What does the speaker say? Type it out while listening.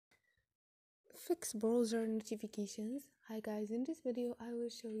fix browser notifications. Hi guys, in this video I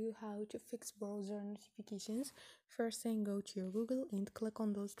will show you how to fix browser notifications. First thing, go to your Google and click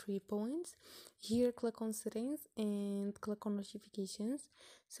on those 3 points. Here click on settings and click on notifications.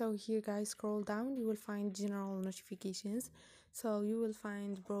 So here guys, scroll down, you will find general notifications. So you will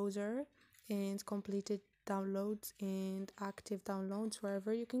find browser and completed downloads and active downloads.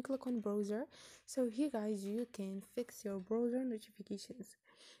 Wherever you can click on browser. So here guys, you can fix your browser notifications.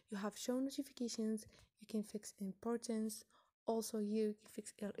 You have show notifications, you can fix importance. Also here you can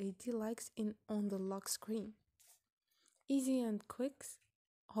fix LED lights in on the lock screen. Easy and quick.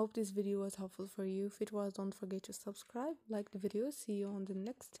 Hope this video was helpful for you. If it was, don't forget to subscribe, like the video. See you on the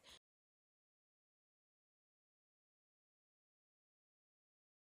next